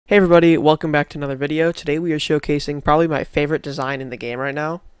Hey everybody, welcome back to another video. Today we are showcasing probably my favorite design in the game right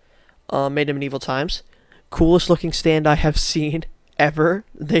now, made in medieval times. Coolest looking stand I have seen ever.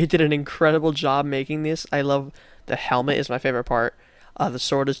 They did an incredible job making this. I love the helmet is my favorite part. The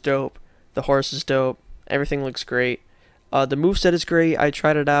sword is dope. The horse is dope. Everything looks great. The moveset is great. I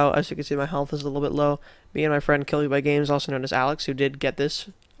tried it out. As you can see, my health is a little bit low. Me and my friend Kill You by Games, also known as Alex, who did get this.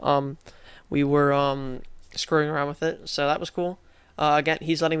 We were screwing around with it, so that was cool. Again,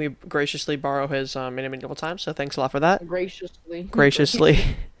 he's letting me graciously borrow his in medieval times, so thanks a lot for that. Graciously.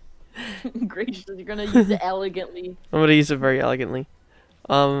 Graciously. Graciously. You're gonna use it elegantly. I'm gonna use it very elegantly.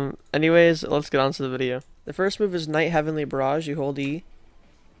 Anyways, let's get on to the video. The first move is Night Heavenly Barrage. You hold E,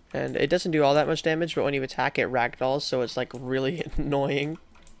 and it doesn't do all that much damage, but when you attack, it ragdolls, so it's like really annoying.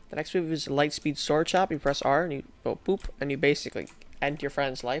 The next move is Light Speed Sword Chop. You press R, and you go boop, and you basically end your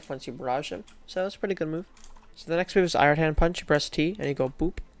friend's life once you barrage him. So it's a pretty good move. So the next move is Iron Hand Punch. You press T and you go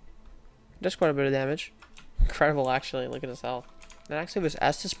boop. Does quite a bit of damage. Incredible, actually. Look at his health. The next move is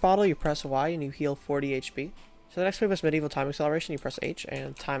Estus Bottle. You press Y and you heal 40 HP. So the next move is Medieval Time Acceleration. You press H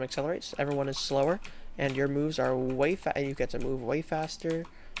and time accelerates. Everyone is slower and your moves are way and you get to move way faster.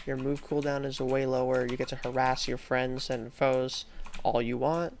 Your move cooldown is way lower. You get to harass your friends and foes all you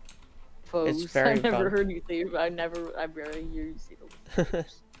want. Foes. It's very I've never fun. heard you say it. I barely hear you say those.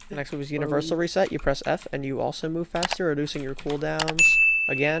 The next move is Universal Reset. You press F and you also move faster, reducing your cooldowns.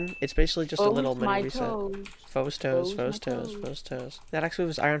 Again, it's basically just a little mini reset. Foes toes, foes toes, foes toes. The next move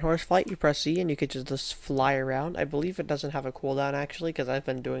is Iron Horse Flight. You press C and you can just fly around. I believe it doesn't have a cooldown actually because I've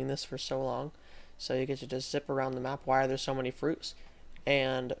been doing this for so long. So you get to just zip around the map. Why are there so many fruits?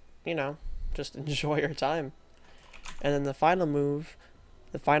 And, you know, just enjoy your time. And then the final move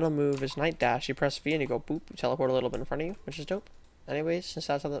is Night Dash. You press V and you go boop. You teleport a little bit in front of you, which is dope. Anyways, since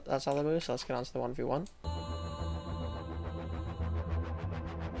that's all the moves, so let's get on to the 1v1.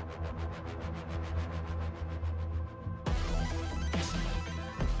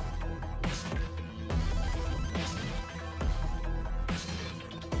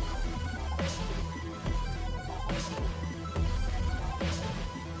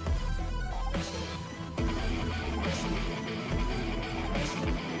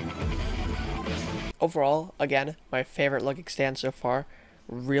 Overall, again, my favorite looking stand so far.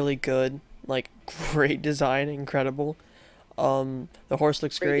 Really good, like great design, incredible. The horse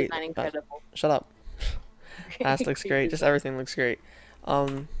looks great. Design, incredible. Shut up. Ass looks great. Just everything looks great.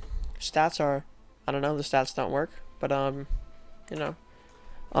 Stats are, I don't know, the stats don't work, but you know,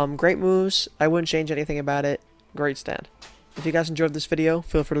 great moves. I wouldn't change anything about it. Great stand. If you guys enjoyed this video,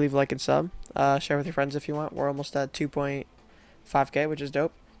 feel free to leave a like and sub. Share with your friends if you want. We're almost at 2.5k, which is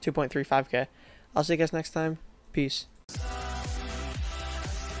dope. 2.35k. I'll see you guys next time. Peace.